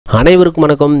அனைவருக்கும்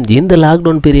வணக்கம். இந்த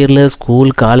லாக்டவுன் பீரியடில்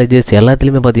ஸ்கூல் காலேஜஸ்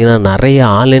எல்லாத்துலேயுமே பார்த்திங்கன்னா நிறைய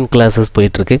ஆன்லைன் கிளாஸஸ்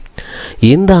போயிட்டுருக்கு.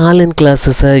 இந்த ஆன்லைன்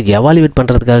கிளாஸஸை எவாலுவேட்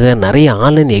பண்ணுறதுக்காக நிறைய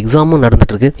ஆன்லைன் எக்ஸாமும்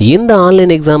நடந்துகிட்ருக்கு. இந்த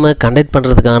ஆன்லைன் எக்ஸாமை கண்டக்ட்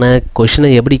பண்ணுறதுக்கான கொஷினை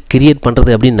எப்படி கிரியேட்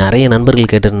பண்ணுறது அப்படின்னு நிறைய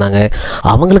நண்பர்கள் கேட்டிருந்தாங்க.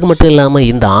 அவங்களுக்கு மட்டும் இல்லாமல்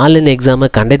இந்த ஆன்லைன் எக்ஸாமை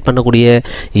கண்டக்ட் பண்ணக்கூடிய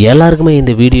எல்லாருக்குமே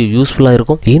இந்த வீடியோ யூஸ்ஃபுல்லாக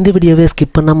இருக்கும். இந்த வீடியோவை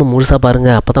ஸ்கிப் பண்ணாமல் முழுசாக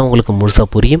பாருங்கள், அப்போ தான் உங்களுக்கு முழுசாக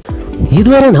புரியும்.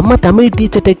 இதுவரை நம்ம தமிழ்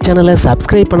டீச்சர் டெக் சேனலை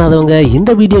சப்ஸ்கிரைப் பண்ணாதவங்க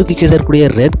இந்த வீடியோக்கு கீழே இருக்கக்கூடிய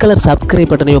ரெட் கலர் சப்ஸ்கிரைப்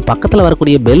பட்டனையும் பக்கத்தில்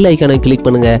வரக்கூடிய பெல் ஐக்கானை கிளிக்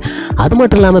பண்ணுங்கள். அது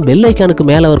மட்டும் இல்லாமல் பெல் ஐக்கானுக்கு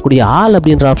மேலே வரக்கூடிய ஆல்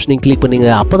அப்படின்ற ஆப்ஷனையும் கிளிக் பண்ணுங்க.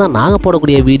 அப்போ தான் நாங்கள்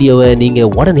போடக்கூடிய வீடியோவை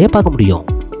நீங்கள் உடனே பார்க்க முடியும்.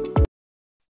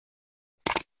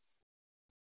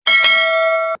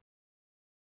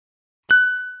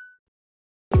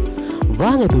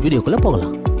 வாங்க இப்போ வீடியோக்குள்ளே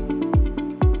போகலாம்.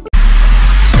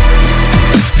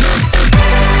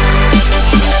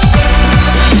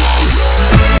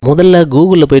 முதல்ல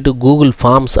கூகுளில் போய்ட்டு கூகுள்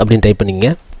ஃபார்ம்ஸ் அப்படின்னு டைப் பண்ணிங்க.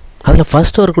 அதில்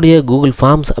ஃபஸ்ட்டு வரக்கூடிய கூகுள்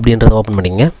ஃபார்ம்ஸ் அப்படின்றத ஓப்பன்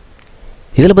பண்ணிங்க.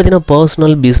 இதில் பார்த்தீங்கன்னா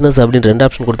பர்சனல், பிஸ்னஸ் அப்படின்னு ரெண்டு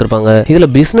ஆப்ஷன் கொடுத்துருப்பாங்க. இதில்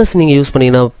பிஸ்னஸ் நீங்கள் யூஸ்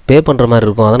பண்ணிங்கன்னா பே பண்ணுற மாதிரி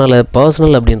இருக்கும். அதனால்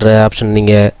பர்சனல் அப்படின்ற ஆப்ஷன்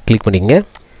நீங்கள் கிளிக் பண்ணிங்க.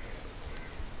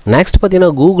 நெக்ஸ்ட்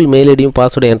பார்த்தீங்கன்னா கூகுள் மெயில் ஐடியும்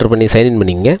பாஸ்வேர்டை என்டர் பண்ணி சைன்இன்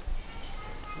பண்ணிங்க.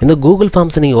 இந்த கூகுள்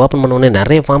ஃபார்ம்ஸை நீங்கள் ஓப்பன் பண்ணோடனே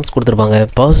நிறைய ஃபார்ம்ஸ் கொடுத்துருப்பாங்க.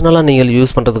 பர்சனலாக நீங்கள்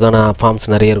யூஸ் பண்ணுறதுக்கான ஃபார்ம்ஸ்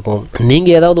நிறைய இருக்கும்.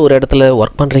 நீங்கள் ஏதாவது ஒரு இடத்துல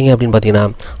ஒர்க் பண்ணுறீங்க அப்படின்னு பார்த்தீங்கன்னா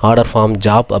order form,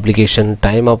 job application,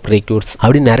 time of ரெக்யூட்ஸ்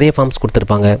அப்படி நிறைய ஃபார்ம்ஸ்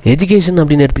கொடுத்துருப்பாங்க. எஜுகேஷன்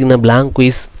அப்படின்னு எடுத்திங்கன்னா blank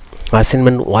quiz,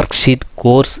 assignment, work sheet,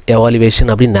 course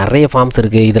evaluation அப்படி நிறைய ஃபார்ம்ஸ்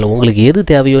இருக்குது. இதில் உங்களுக்கு எது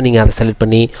தேவையோ நீங்கள் அதை செலக்ட்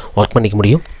பண்ணி ஒர்க் பண்ணிக்க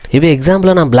முடியும். இப்போ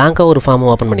எக்ஸாம்பிளாக நான் பிளாங்காக ஒரு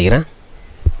ஃபார்மை ஓப்பன் பண்ணிக்கிறேன்.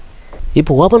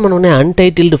 இப்போ ஓப்பன் பண்ணோடனே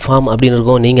அன்டைட்டில்டு ஃபார்ம் அப்படின்னு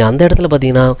இருக்கும். நீங்கள் அந்த இடத்துல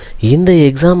பார்த்தீங்கன்னா இந்த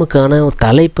எக்ஸாமுக்கான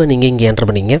தலைப்பை நீங்கள் இங்கே என்டர்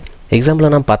பண்ணிங்க.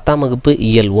 எக்ஸாம்பிளாக நான் 10ஆம் வகுப்பு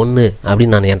இயல் 1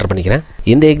 அப்படின்னு நான் என்டர் பண்ணிக்கிறேன்.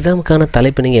 இந்த எக்ஸாமுக்கான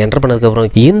தலைப்பை நீங்கள் என்டர் பண்ணதுக்கப்புறம்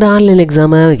இந்த ஆன்லைன்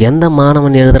எக்ஸாமை எந்த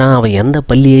மாணவன் எழுதுகிறான், அவன் எந்த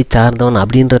பள்ளியை சார்ந்தவன்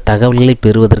அப்படின்ற தகவல்களை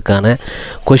பெறுவதற்கான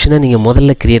கொஷினை நீங்கள்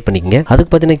முதல்ல கிரியேட் பண்ணிக்கங்க. அதுக்கு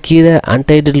பார்த்தீங்கன்னா கீழே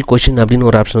அன்டைட்டில் கொஷின் அப்படின்னு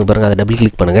ஒரு ஆப்ஷன் பாருங்கள், அதை டபுள்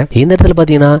கிளிக் பண்ணுங்கள். இந்த இடத்துல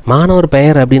பார்த்தீங்கன்னா மாணவர்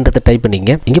பெயர் அப்படின்றத டைப்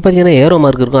பண்ணிங்க. இங்கே பார்த்தீங்கன்னா ஏரோ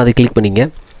மார்க் இருக்கும், அதை கிளிக்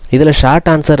பண்ணிங்க. இதில் ஷார்ட்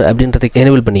ஆன்சர் அப்படின்றத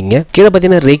எனேபிள் பண்ணிங்க. கீழே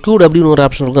பார்த்தீங்கன்னா ரெக்யூட் அப்படின்னு ஒரு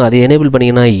ஆப்ஷன் இருக்கும், அதை எனேபிள்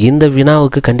பண்ணிங்கன்னா இந்த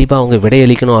வினாவுக்கு கண்டிப்பாக அவங்க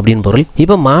விடையளிக்கணும் அப்படின்னு பொருள்.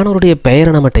 இப்போ மாணவருடைய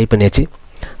பெயரை நம்ம டைப் பண்ணியாச்சு.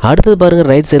 அடுத்தது பாருங்கள்,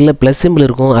 ரைட் சைடில் ப்ளஸ் சிம்பிள்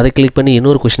இருக்கும், அதை கிளிக் பண்ணி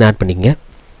இன்னொரு கொஸ்டின் ஆட் பண்ணிங்க.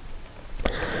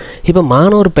 இப்போ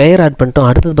மாணவர் பெயர் ஆட் பண்ணிட்டோம்.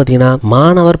 அடுத்தது பார்த்தீங்கன்னா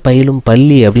மாணவர் பயிலும்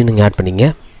பள்ளி அப்படின்னு நீங்கள் ஆட் பண்ணிங்க.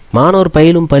 மாணவர்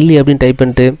பயிலும் பள்ளி அப்படின்னு டைப்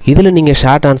பண்ணிட்டு இதில் நீங்கள்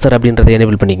ஷார்ட் ஆன்சர் அப்படின்றத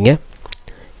எனேபிள் பண்ணிங்க.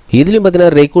 இதுலேயும்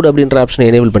பார்த்தீங்கன்னா ரெக்யூட் அப்படின்ற ஆப்ஷனை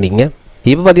எனேபிள் பண்ணிங்க.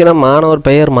 இப்போ பார்த்தீங்கன்னா மாணவர்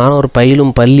பெயர், மாணவர்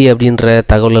பயிலும் பள்ளி அப்படின்ற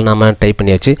தகவலை நம்ம டைப்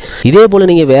பண்ணியாச்சு. இதே போல்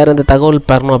நீங்கள் வேறு எந்த தகவல்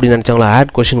பெறணும் அப்படின்னு நினச்சாங்களோ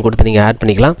ஆட் கொஷின் கொடுத்து நீங்கள் ஆட்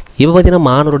பண்ணிக்கலாம். இப்போ பார்த்தீங்கன்னா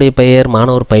மாணவருடைய பெயர்,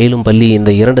 மாணவர் பயிலும் பள்ளி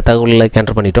இந்த இரண்டு தகவல்களை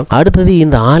என்டர் பண்ணிட்டோம். அடுத்தது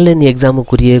இந்த ஆன்லைன்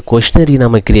எக்ஸாமுக்குரிய கொஷினரி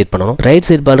நம்ம கிரியேட் பண்ணணும். ரைட்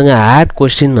சைடு பாருங்கள், ஆட்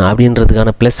கொஷின்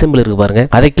அப்படின்றதுக்கான ப்ளஸ் சிம்பிள் இருக்குது பாருங்கள்,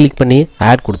 அதை கிளிக் பண்ணி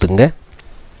ஆட் கொடுத்துங்க.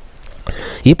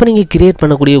 இப்போ நீங்கள் கிரியேட்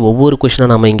பண்ணக்கூடிய ஒவ்வொரு கொஸ்டினை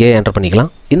நம்ம இங்கே என்டர் பண்ணிக்கலாம்.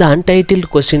 இந்த அன்டைட்டில்டு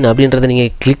கொஸ்டின் அப்படின்றத நீங்கள்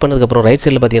கிளிக் பண்ணதுக்கப்புறம் ரைட்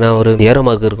சைடில் பார்த்தீங்கன்னா ஒரு ஏரோ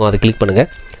மார்க் இருக்கும், அதை கிளிக் பண்ணுங்கள்.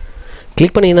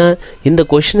 கிளிக் பண்ணிங்கன்னா இந்த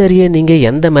கொஸ்டினரியை நீங்கள்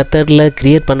எந்த மெத்தடில்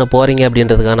கிரியேட் பண்ண போகிறீங்க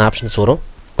அப்படின்றதுக்கான ஆப்ஷன்ஸ் வரும்.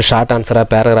 ஷார்ட் ஆன்சராக,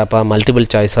 பேராகிராஃபாக,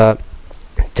 மல்டிபிள் சாய்ஸாக,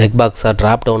 செக் பாக்ஸாக,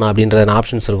 ட்ராப் டவுனா அப்படின்ற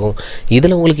ஆப்ஷன்ஸ் இருக்கும்.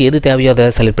 இதில் உங்களுக்கு எது தேவையோ அதை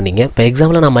செலக்ட் பண்ணிங்க. இப்போ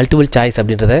எக்ஸாம்பிள் நான் மல்டிபிள் சாய்ஸ்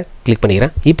அப்படின்றத கிளிக்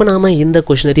பண்ணிக்கிறேன். இப்போ நாம இந்த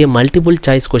கொஷினரியை மல்டிபிள்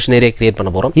சாய்ஸ் கொஷினரியை கிரியேட்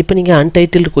பண்ண போகிறோம். இப்போ நீங்கள்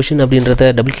அன்டைட்டில்டு கொஷின்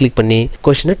அப்படின்றத டபுள் கிளிக் பண்ணி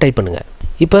கொஷினை டைப் பண்ணுங்கள்.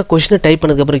 இப்போ கொஷினை டைப்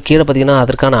பண்ணதுக்கப்புறம் கீழே பார்த்தீங்கன்னா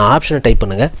அதற்கான ஆப்ஷனை டைப்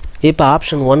பண்ணுங்கள். இப்போ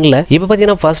ஆப்ஷன் 1ல் இப்போ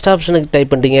பார்த்தீங்கன்னா ஃபஸ்ட் ஆப்ஷனுக்கு டைப்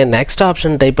பண்ணிட்டீங்க. நெக்ஸ்ட்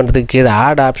ஆப்ஷன் டைப் பண்ணுறதுக்கு கீழே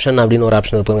ஆட் ஆப்ஷன் அப்படின்னு ஒரு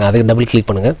ஆப்ஷன் இருப்பாங்க, அதை டபுள் கிளிக்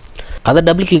பண்ணுங்கள். அதை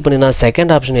டபுள் கிளிக் பண்ணினா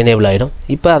செகண்ட் ஆப்ஷன் எனேபிள் ஆகிடும்.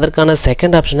 இப்போ அதற்கான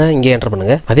செகண்ட் ஆப்ஷனை இங்கே என்டர்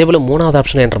பண்ணுங்கள். அதே போல் மூணாவது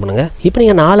ஆப்ஷனை என்டர் பண்ணுங்கள். இப்போ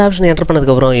நீங்கள் 4 ஆப்ஷன் என்டர்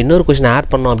பண்ணதுக்கப்புறம் இன்னொரு கொஷின் ஆட்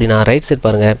பண்ணோம் அப்படின்னா ரைட் சைட்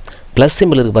பாருங்கள், ப்ளஸ்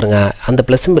சிம்பிள் இருக்குது பாருங்கள், அந்த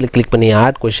ப்ளஸ் சிம்பிள் கிளிக் பண்ணி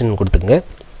ஆட் கொஷின் கொடுத்துங்க.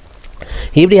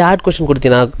 இப்படி ஆட் கொஷின்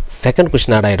கொடுத்தீங்கன்னா செகண்ட்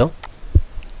கொஷின் ஆட் ஆகிடும்.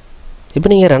 இப்போ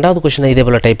நீங்கள் ரெண்டாவது கொஷினை இதே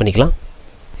போல் டைப் பண்ணிக்கலாம்.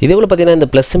 இதே போல் பார்த்தீங்கன்னா இந்த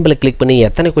ப்ளஸ் சிம்பிளை கிளிக் பண்ணி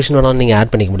எத்தனை கொஷின் வேணாலும் நீங்கள்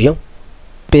ஆட் பண்ணிக்க முடியும்.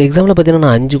 இப்போ எக்ஸாம்பிள் பார்த்தீங்கன்னா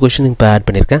நான் 5 கொஷின் இப்போ ஆட்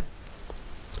பண்ணியிருக்கேன்.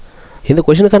 இந்த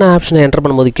கொஷனுக்கான ஆப்ஷனை என்டர்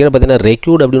பண்ணும்போது கீழே பார்த்தீங்கன்னா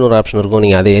ரெக்யூட் அப்படின்னு ஒரு ஆப்ஷன் இருக்கும்,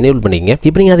 நீங்கள் அதை எனேபிள் பண்ணிங்க.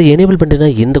 இப்போ நீங்கள் அதை எனேபிள்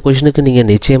பண்ணிட்டீங்கன்னா இந்த கொஷனுக்கு நீங்கள்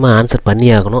நிச்சயமாக ஆன்சர் பண்ணி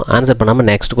ஆகணும். ஆன்சர் பண்ணாமல்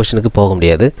நெக்ஸ்ட் கொஷனுக்கு போக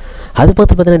முடியாது. அது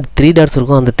பார்த்தீங்கன்னா 3 டாட்ஸ்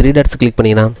இருக்கும், அந்த 3 டாட்ஸ் கிளிக்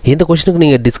பண்ணிங்கன்னா இந்த கொஷனுக்கு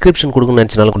நீங்கள் டிஸ்கிரிப்ஷன் கொடுக்கணும்னு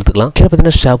நினச்சினாலும் கொடுத்துக்கலாம். கீழே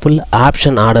பார்த்தீங்கன்னா ஷஃபிள்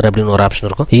ஆப்ஷன் ஆர்டர் அப்படின்னு ஒரு ஆப்ஷன்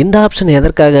இருக்கும். இந்த ஆப்ஷன்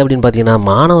எதற்காக அப்படின்னு பார்த்தீங்கன்னா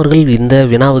மாணவர்கள் இந்த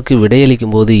வினாவுக்கு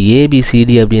விடையளிக்கும் போது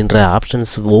ABCD அப்படின்ற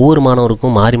ஆப்ஷன்ஸ் ஒவ்வொரு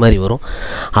மாணவருக்கும் மாறி மாறி வரும்.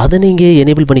 அதை நீங்கள்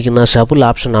எனேபிள் பண்ணிக்கணும்னா ஷஃபிள்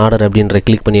ஆப்ஷன் ஆர்டர் அப்படின்ற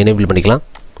கிளிக் பண்ணி எனேபிள் பண்ணிக்கலாம்.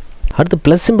 அடுத்து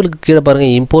ப்ளஸ் சிம்பிளுக்கு கீழே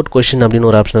பாருங்கள் இம்போர்ட் கொஷின் அப்படின்னு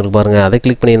ஒரு ஆப்ஷன் இருக்குது பாருங்கள், அதை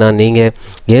கிளிக் பண்ணினா நீங்கள்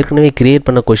ஏற்கனவே கிரியேட்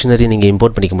பண்ண கொஷினரி நீங்கள்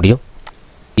இம்போர்ட் பண்ணிக்க முடியும்.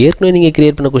 ஏற்கனவே நீங்கள்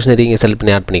கிரியேட் பண்ண கொஷினரி இங்கே செலக்ட்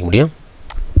பண்ணி ஆட் பண்ணிக்க முடியும்.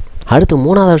 அடுத்து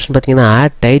மூணாவது ஆப்ஷன் பார்த்தீங்கன்னா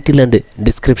ஆட் டைட்டில் அண்ட்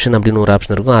டிஸ்கிரிப்ஷன் அப்படின்னு ஒரு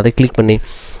ஆப்ஷன் இருக்கும், அதை கிளிக் பண்ணி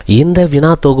இந்த வினா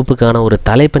தொகுப்புக்கான ஒரு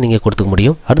தலைப்பை நீங்கள் கொடுத்துக்க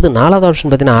முடியும். அடுத்து 4வது ஆப்ஷன்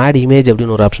பார்த்தீங்கன்னா ஆட் இமேஜ்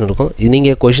அப்படின்னு ஒரு ஆப்ஷன் இருக்கும். இது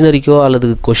நீங்கள் கொஷினரிக்கோ அல்லது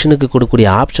கொஷினுக்கு கொடுக்கக்கூடிய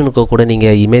ஆப்ஷனுக்கோ கூட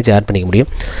நீங்கள் இமேஜ் ஆட் பண்ணிக்க முடியும்.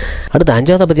 அடுத்து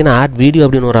 5வது பார்த்தீங்கன்னா ஆட் வீடியோ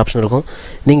அப்படின்னு ஒரு ஆப்ஷன் இருக்கும்.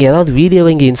 நீங்கள் ஏதாவது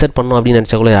வீடியோவை இங்கே இன்சர்ட் பண்ணணும் அப்படின்னு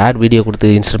நினச்சா கூட ஆட் வீடியோ கொடுத்து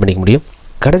இன்சர்ட் பண்ணிக்க முடியும்.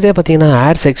 கடைசியாக பார்த்தீங்கன்னா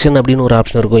ஆட் செக்ஷன் அப்படின்னு ஒரு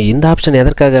ஆப்ஷன் இருக்கும். இந்த ஆப்ஷன்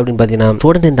எதற்காக அப்படின்னு பார்த்தீங்கன்னா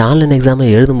ஸ்டூடெண்ட் இந்த ஆன்லைன் எக்ஸாமை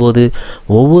எழுதும்போது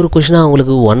ஒவ்வொரு கொஷினாக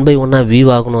அவங்களுக்கு 1 by 1 வியூ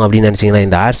ஆகணும் அப்படின்னு நினச்சிங்கன்னா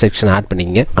இந்த ஆட் செக்ஷன் ஆட்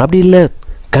பண்ணிங்க. அப்படி இல்லை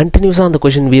கண்டினியூஸாக அந்த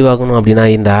கொஷின் வியூ ஆகணும் அப்படின்னா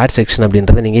இந்த ஆட் செக்ஷன்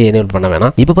அப்படின்றத நீங்கள் எனேபிள் பண்ண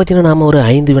வேணாம். இப்போ பார்த்தீங்கன்னா நாம் ஒரு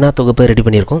 5 வினா தொகுப்பை ரெடி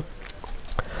பண்ணியிருக்கோம்.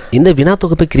 இந்த வினா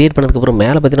தொகுப்பை கிரியேட் பண்ணதுக்கப்புறம்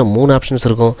மேலே பார்த்தீங்கன்னா 3 ஆப்ஷன்ஸ்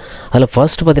இருக்கும். அதில்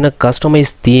ஃபர்ஸ்ட் பார்த்தீங்கன்னா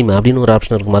கஸ்டமைஸ் தீம் அப்படின்னு ஒரு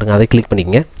ஆப்ஷன் இருக்கும் பாருங்க, அதை கிளிக்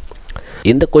பண்ணிக்கங்க.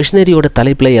 இந்த கொஷினரியோட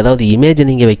தலைப்பில் ஏதாவது இமேஜை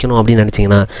நீங்கள் வைக்கணும் அப்படின்னு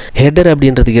நினச்சிங்கன்னா ஹெடர்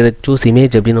அப்படின்றதுக்கு சூஸ்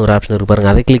இமேஜ் அப்படின்னு ஒரு ஆப்ஷன் இருக்கு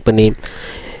பாருங்கள், அதை கிளிக் பண்ணி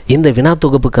இந்த வினா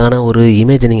தொகுப்புக்கான ஒரு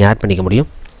இமேஜை நீங்கள் ஆட் பண்ணிக்க முடியும்.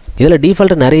 இதில்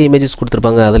டிஃபால்ட்டாக நிறைய இமேஜஸ்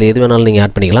கொடுத்துருப்பாங்க, அதில் எது வேணாலும் நீங்கள்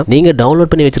ஆட் பண்ணிக்கலாம். நீங்கள் டவுன்லோட்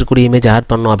பண்ணி வச்சிருக்கக்கூடிய இமேஜ் ஆட்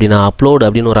பண்ணணும் அப்படின்னா அப்லோட்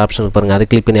அப்படின்னு ஒரு ஆப்ஷன் பாருங்கள், அதை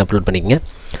கிளிக் பண்ணி அப்லோட் பண்ணிக்கங்க.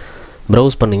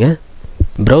 ப்ரௌஸ் பண்ணுங்கள்.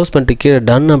 ப்ரௌஸ் பண்ணிட்டு கீழே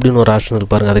டன் அப்படின்னு ஒரு ஆப்ஷன்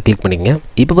இருக்கு பாருங்கள், அதை கிளிக் பண்ணிக்கங்க.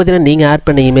 இப்போ பார்த்தீங்கன்னா நீங்கள் ஆட்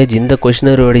பண்ண இமேஜ் இந்த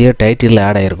கொஷினரியோடைய டைட்டிலில்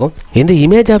ஆட் ஆகிருக்கும். இந்த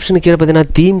இமேஜ் ஆப்ஷனுக்கு கீழே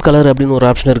பார்த்தீங்கன்னா தீம் கலர் அப்படின்னு ஒரு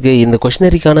ஆப்ஷன் இருக்குது. இந்த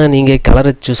கொஷினரிக்கான நீங்கள்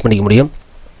கலரை சூஸ் பண்ணிக்க முடியும்.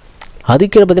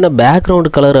 அதுக்கு கீழே பார்த்தீங்கன்னா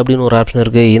பேக்ரவுண்ட் கலர் அப்படின்னு ஒரு ஆப்ஷன்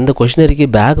இருக்குது. இந்த கொஷினரிக்கு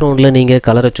பேக்ரவுண்டில் நீங்கள்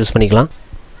கலரை சூஸ் பண்ணிக்கலாம்.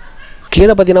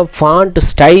 கீழே பார்த்தீங்கன்னா ஃபாண்ட்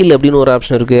ஸ்டைல் அப்படின்னு ஒரு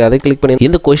ஆப்ஷன் இருக்குது, அதை கிளிக் பண்ணி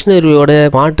இந்த கொஷினரியோட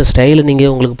ஃபாண்ட் ஸ்டைலை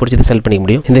நீங்கள் உங்களுக்கு பிடிச்சதை செலக்ட் பண்ணிக்க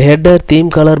முடியும். இந்த ஹெட்டர்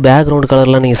தீம் கலர் பேக்ரவுண்ட்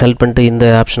கலர்லாம் நீங்கள் செலக்ட் பண்ணிட்டு இந்த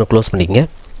ஆப்ஷனை க்ளோஸ் பண்ணிக்கங்க.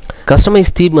 கஸ்டமைஸ்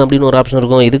தீம் அப்படின்னு ஒரு ஆப்ஷன்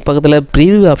இருக்கும். இதுக்கு பக்கத்தில்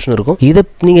ப்ரீவியூ ஆப்ஷன் இருக்கும். இதை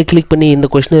நீங்கள் கிளிக் பண்ணி இந்த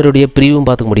கொஷினருடைய ப்ரீவியூவும்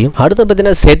பார்த்துக்க முடியும். அடுத்து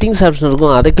பார்த்தீங்கன்னா செட்டிங்ஸ் ஆப்ஷன்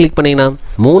இருக்கும். அதை கிளிக் பண்ணிங்கன்னா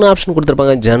 3 ஆப்ஷன்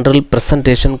கொடுத்துருப்பாங்க, ஜென்ரல்,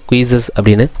 ப்ரெசன்டேஷன், குயிசஸ்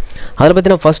அப்படின்னு. அதில்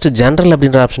பார்த்தீங்கன்னா ஃபஸ்ட்டு ஜென்ரல்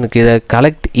அப்படின்ற ஆப்ஷனுக்கு கீழே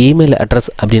கலெக்ட் இமெயில் அட்ரஸ்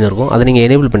அப்படின்னு இருக்கும். அதை நீங்கள்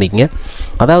எனேபிள் பண்ணிக்கங்க.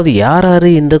 அதாவது யார் யார்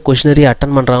இந்த கொஷினரி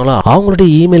அட்டன் பண்ணுறாங்களோ அவங்களுடைய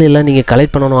இமெயில் எல்லாம் நீங்கள்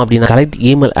கலெக்ட் பண்ணணும் அப்படின்னா கலெக்ட்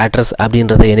இமெயில் அட்ரஸ்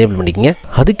அப்படின்றத எனேபிள் பண்ணிக்கங்க.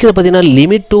 அதுக்கு பார்த்தீங்கன்னா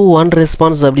லிமிட் டு 1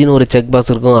 ரெஸ்பான்ஸ் அப்படின்னு ஒரு செக்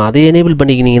பாக்ஸ் இருக்கும். அதை எனேபிள்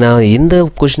பண்ணிக்கினீங்கன்னா இந்த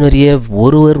கொஷினரியை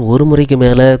ஒரு முறைக்கு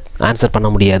மேலே ஆன்சர் பண்ண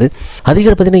முடியாது. அதுக்கு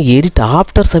பார்த்தீங்கன்னா எடிட்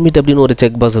ஆஃப்டர் சப்மிட் அப்படின்னு ஒரு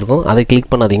செக் பாக்ஸ் இருக்கும். அதை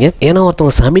கிளிக் பண்ணாதீங்க, ஏன்னா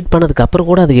ஒருத்தவங்க சப்மிட் பண்ணதுக்கு அப்புறம்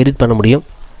கூட அதை எடிட் பண்ண முடியும்.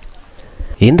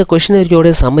 இந்த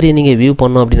கொஷினரியோட சம்மரியை நீங்கள் வியூ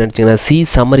பண்ணணும் அப்படின்னு நினச்சிங்கன்னா சி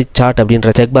சம்மரி சார்ட் அப்படின்ற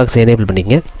செக் பாக்ஸ் எனேபிள்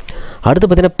பண்ணிக்கங்க. அடுத்து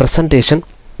பார்த்தீங்கன்னா ப்ரெசன்டேஷன்,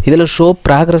 இதில் ஷோ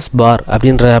ப்ராக்ரஸ் பார்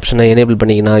அப்படின்ற ஆப்ஷனை எனேபிள்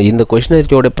பண்ணிங்கன்னா இந்த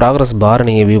கொஷினரியோட ப்ராக்ரஸ் பாரை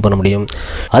நீங்கள் வியூ பண்ண முடியும்.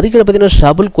 அதுக்கு பார்த்தீங்கன்னா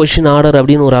ஷபிள் கொஷின் ஆர்டர்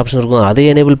அப்படின்னு ஒரு ஆப்ஷன் இருக்கும். அதை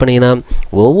எனேபிள் பண்ணிங்கன்னா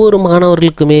ஒவ்வொரு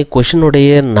மாணவர்களுக்குமே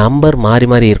கொஷினுடைய நம்பர் மாறி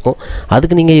மாறி இருக்கும்.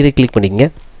 அதுக்கு நீங்கள் இதை கிளிக் பண்ணிக்கங்க.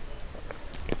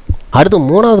 அடுத்து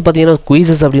 3வது பார்த்தீங்கன்னா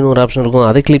குயிசஸ் அப்படின்னு ஒரு ஆப்ஷன் இருக்கும்.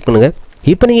 அதை கிளிக் பண்ணுங்கள்.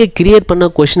 இப்போ நீங்கள் கிரியேட் பண்ண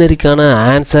கொஷினரிக்கான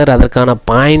ஆன்சர், அதற்கான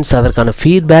பாயிண்ட்ஸ், அதற்கான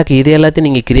ஃபீட்பேக் இது எல்லாத்தையும்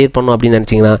நீங்கள் கிரியேட் பண்ணணும் அப்படின்னு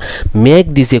நினச்சிங்கன்னா மேக்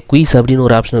திஸ் ஏ குயிஸ் அப்படின்னு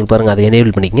ஒரு ஆப்ஷன் பாருங்கள், அதை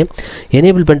எனேபிள் பண்ணிக்கங்க.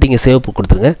 எனேபிள் பண்ணிட்டு இங்கே சேவ்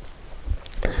கொடுத்துருங்க.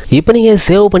 இப்போ நீங்கள்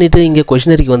சேவ் பண்ணிவிட்டு இங்கே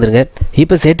கொஷினரிக்கு வந்துடுங்க.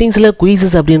 இப்போ செட்டிங்ஸில்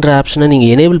குயிசஸ் அப்படின்ற ஆப்ஷனை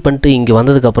நீங்கள் எனேபிள் பண்ணிட்டு இங்கே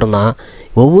வந்ததுக்கப்புறம் தான்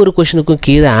ஒவ்வொரு கொஷினுக்கும்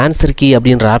கீழே ஆன்சர் கீ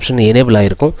அப்படின்ற ஆப்ஷன் எனேபிள்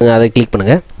ஆகிருக்கும். அதை கிளிக்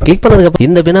பண்ணுங்கள். கிளிக் பண்ணதுக்கப்புறம்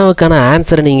இந்த வினாவுக்கான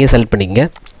ஆன்சரை நீங்கள் செலக்ட் பண்ணிக்கங்க.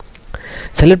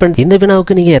 செலக்ட் பண்ணி இந்த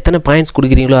வினாவுக்கு நீங்கள் எத்தனை பாயிண்ட்ஸ்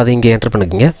கொடுக்குறீங்களோ அதை இங்கே என்டர்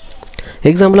பண்ணிக்கங்க.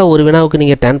 எக்ஸாம்பிளாக ஒரு வினாவுக்கு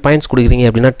நீங்கள் 10 பாயிண்ட்ஸ் கொடுக்குறீங்க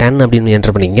அப்படின்னா 10 அப்படின்னு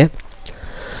என்டர் பண்ணிக்கங்க.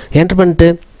 என்டர் பண்ணிட்டு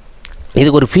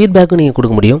இதுக்கு ஒரு ஃபீட்பேக்கும் நீங்கள்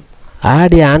கொடுக்க முடியும்.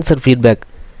 Add A answer feedback.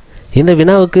 இந்த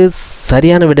வினாவுக்கு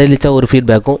சரியான விடையளித்தா ஒரு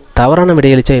ஃபீட்பேக்கும் தவறான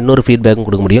விடையளித்தா இன்னொரு ஃபீட்பேக்கும்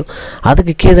கொடுக்க முடியும்.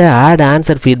 அதுக்கு கீழே ஆட்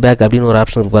ஆன்சர் ஃபீட்பேக் அப்படின்னு ஒரு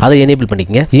ஆப்ஷன் இருக்கும், அதை எனேபிள்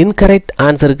பண்ணிக்கங்க. இன்கரெக்ட்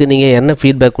ஆன்சருக்கு நீங்கள் என்ன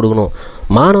ஃபீட்பேக் கொடுக்கணும்,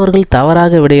 மாணவர்கள்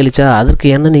தவறாக விடையளித்தா அதற்கு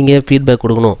என்ன நீங்கள் ஃபீட்பேக்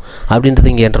கொடுக்கணும்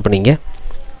அப்படின்றது இங்கே என்டர் பண்ணிங்க.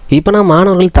 இப்போ நான்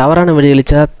மாணவர்கள் தவறான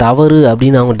விடையளித்தா தவறு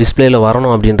அப்படின்னு அவங்க டிஸ்பிளேயில்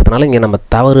வரணும் அப்படின்றதுனால இங்கே நம்ம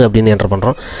தவறு அப்படின்னு என்டர்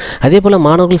பண்ணுறோம். அதே போல்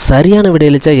மாணவர்கள் சரியான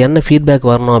விடையளித்தா என்ன ஃபீட்பேக்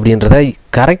வரணும் அப்படின்றத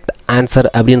கரெக்ட் ஆன்சர்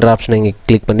அப்படின்ற ஆப்ஷனை இங்கே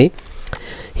கிளிக் பண்ணி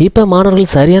இப்போ மாணவர்கள்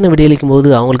சரியான விடையளிக்கும் போது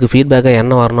அவங்களுக்கு ஃபீட்பேக்காக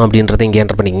என்ன வரணும் அப்படின்றத இங்கே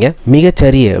என்டர் பண்ணிக்கங்க.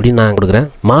 மிகச்சரி அப்படின்னு நான் கொடுக்குறேன்.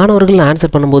 மாணவர்கள்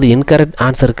ஆன்சர் பண்ணும்போது இன்கரெக்ட்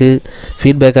ஆன்சருக்கு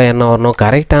ஃபீட்பேக்காக என்ன வரணும்,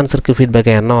 கரெக்ட் ஆன்சருக்கு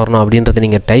ஃபீட்பேக்காக என்ன வரணும் அப்படின்றத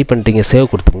நீங்கள் டைப் பண்ணிட்டு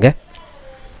சேவ் கொடுத்துங்க.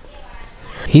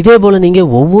 இதே போல் நீங்கள்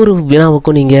ஒவ்வொரு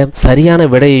வினாவுக்கும் நீங்கள் சரியான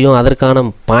விடையையும் அதற்கான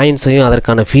பாயிண்ட்ஸையும்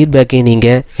அதற்கான ஃபீட்பேக்கையும்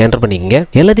நீங்கள் என்டர் பண்ணிக்கங்க.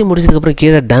 எல்லாத்தையும் முடிச்சதுக்கப்புறம்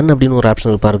கீழே டன் அப்படின்னு ஒரு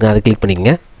ஆப்ஷன் பாருங்க, அதை கிளிக்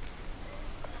பண்ணிக்கங்க.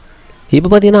 இப்போ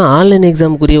பார்த்தீங்கன்னா ஆன்லைன்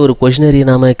எக்ஸாமுக்குரிய ஒரு கொஷினரியை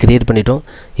நாம் கிரியேட் பண்ணிட்டோம்.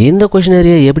 இந்த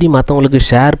கொஷினரியை எப்படி மற்றவங்களுக்கு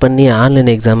ஷேர் பண்ணி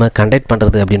ஆன்லைன் எக்ஸாமை கண்டக்ட்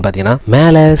பண்ணுறது அப்படின்னு பார்த்தீங்கன்னா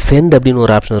மேலே சென்ட் அப்படின்னு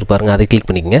ஒரு ஆப்ஷன் பாருங்க, அதை கிளிக்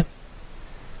பண்ணிக்கங்க.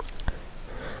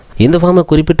 இந்த ஃபார்மை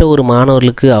குறிப்பிட்ட ஒரு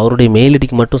மாணவர்களுக்கு அவருடைய மெயில்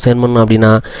ஐடிக்கு மட்டும் சென்ட் பண்ணணும்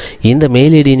அப்படின்னா இந்த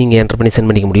மெயில் ஐடியை நீங்கள் என்டர் பண்ணி சென்ட்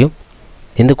பண்ணிக்க முடியும்.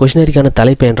 இந்த கொஷினரிக்கான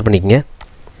தலைப்பை என்டர் பண்ணிக்கங்க.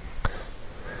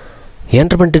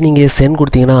 என்டர் பண்ணிட்டு நீங்கள் சென்ட்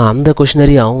கொடுத்தீங்கன்னா அந்த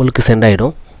கொஷினரி அவங்களுக்கு சென்ட்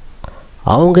ஆகிடும்.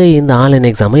 அவங்க இந்த ஆன்லைன்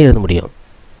எக்ஸாமை எழுத முடியும்.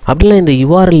 அப்படின்னா இந்த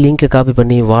யூஆர்எல் லிங்கை காப்பி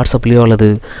பண்ணி வாட்ஸ்அப்லேயோ அல்லது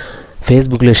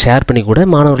ஃபேஸ்புக்லேயோ ஷேர் பண்ணி கூட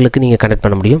மாணவர்களுக்கு நீங்கள் கனெக்ட்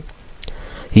பண்ண முடியும்.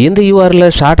 இந்த யூஆர்எல்லை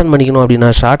ஷார்டன் பண்ணிக்கணும் அப்படின்னா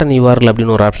ஷார்டன் யூஆர்எல்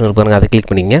அப்படின்னு ஒரு ஆப்ஷன் இருப்பாருங்க, அதை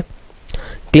கிளிக் பண்ணிங்க.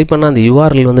 கிளிக் பண்ணால் அந்த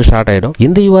URL வந்து ஷார்ட் ஆகிடும்.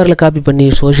 இந்த URL காப்பி பண்ணி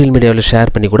சோஷியல் மீடியாவில்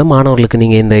ஷேர் பண்ணி கூட மாணவர்களுக்கு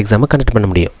நீங்கள் இந்த எக்ஸாமை கண்டக்ட் பண்ண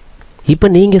முடியும். இப்போ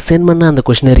நீங்கள் சென்ட் பண்ண அந்த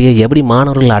கொஷினரியை எப்படி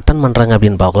மாணவர்கள் அட்டன் பண்ணுறாங்க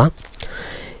அப்படின்னு பார்க்கலாம்.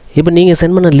 இப்போ நீங்கள்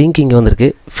சென்ட் பண்ண லிங்க் இங்கே வந்திருக்கு.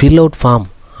 ஃபில் அவுட் ஃபார்ம்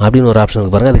அப்படின்னு ஒரு ஆப்ஷன்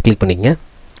இருக்கு பாருங்கள், அதை கிளிக் பண்ணிக்கங்க.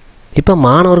 இப்போ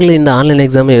மாணவர்கள் இந்த ஆன்லைன்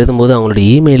எக்ஸாமை எழுதும்போது அவங்களுடைய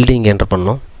இமெயில் ஐடி இங்கே என்டர்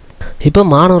பண்ணணும். இப்போ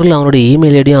மாணவர்கள் அவங்களுடைய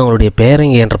இமெயில் ஐடியும் அவங்களுடைய பெயரை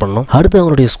இங்கே என்டர் பண்ணணும். அடுத்து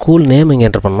அவங்களுடைய ஸ்கூல் நேம் இங்கே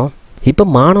என்டர் பண்ணணும். இப்போ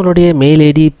மாணவருடைய மெயில்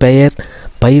ஐடி, பெயர்,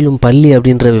 பயிலும் பள்ளி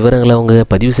அப்படின்ற விவரங்களை அவங்க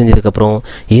பதிவு செஞ்சதுக்கப்புறம்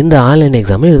இந்த ஆன்லைன்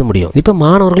எக்ஸாமை எழுத முடியும். இப்போ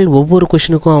மாணவர்கள் ஒவ்வொரு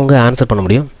கொஷினுக்கும் அவங்க ஆன்சர் பண்ண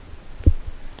முடியும்.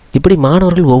 இப்படி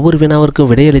மாணவர்கள் ஒவ்வொரு வினாவிற்கும்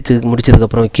விடையளித்து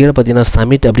முடிச்சதுக்கப்புறம் கீழே பார்த்தீங்கன்னா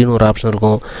சப்மிட் அப்படின்னு ஒரு ஆப்ஷன்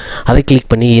இருக்கும். அதை கிளிக்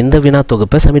பண்ணி இந்த வினா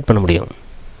தொகுப்பை சப்மிட் பண்ண முடியும்.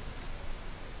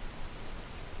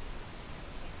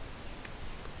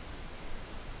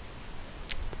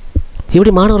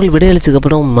 இப்படி மாணவர்கள்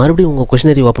விடையளிச்சதுக்கப்புறம் மறுபடியும் உங்கள்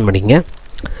கொஷினரி ஓப்பன் பண்ணிக்கங்க.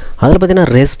 அதில் பார்த்தீங்கன்னா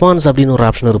ரெஸ்பான்ஸ் அப்படின்னு ஒரு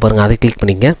ஆப்ஷன் இருப்பாருங்க, அதை கிளிக்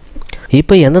பண்ணிங்க.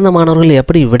 இப்போ எந்தெந்த மாணவர்கள்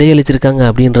எப்படி விடையளிச்சிருக்காங்க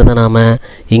அப்படின்றத நாம்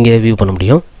இங்கே வியூ பண்ண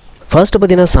முடியும். ஃபர்ஸ்ட்டு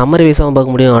பார்த்தீங்கன்னா சம்மரி வைஸாகவும்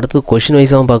பார்க்க முடியும், அடுத்தது கொஷின்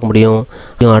வைஸாகவும் பார்க்க முடியும்,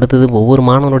 அடுத்தது ஒவ்வொரு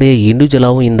மாணவனுடைய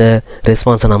இண்டிவிஜுவலாகவும் இந்த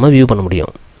ரெஸ்பான்ஸை நாம் வியூ பண்ண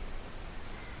முடியும்.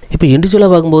 இப்போ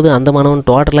இண்டிவிஜுவலாக பார்க்கும்போது அந்த மாணவன்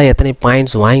டோட்டலாக எத்தனை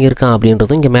பாயிண்ட்ஸ் வாங்கியிருக்கான்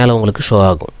அப்படின்றதும் இங்கே மேலே உங்களுக்கு ஷோ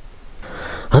ஆகும்.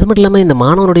 அது மட்டும் இல்லாமல் இந்த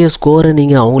மாணவனுடைய ஸ்கோரை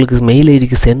நீங்கள் அவங்களுக்கு மெயில்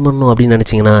ஐடிக்கு சென்ட் பண்ணணும் அப்படின்னு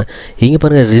நினச்சிங்கன்னா இங்கே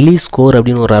பாருங்கள் ரிலீஸ் ஸ்கோர்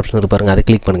அப்படின்னு ஒரு ஆப்ஷன் இருப்பாருங்க, அதை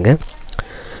கிளிக் பண்ணுங்கள்.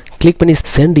 கிளிக் பண்ணி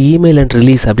சென்ட் இமெயில் அண்ட்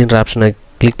ரிலீஸ் அப்படின்ற ஆப்ஷனை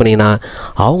கிளிக் பண்ணிங்கன்னா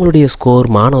அவங்களுடைய ஸ்கோர்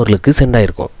மாணவர்களுக்கு சென்ட்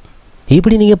ஆகிருக்கும்.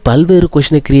 இப்படி நீங்கள் பல்வேறு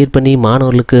கொஷினை க்ரியேட் பண்ணி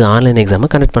மாணவர்களுக்கு ஆன்லைன் எக்ஸாமை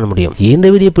கண்டக்ட் பண்ண முடியும். இந்த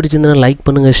வீடியோ பிடிச்சிருந்தனா லைக்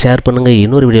பண்ணுங்கள், ஷேர் பண்ணுங்கள்.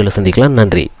 இன்னொரு வீடியோவில் சந்திக்கலாம்.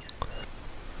 நன்றி.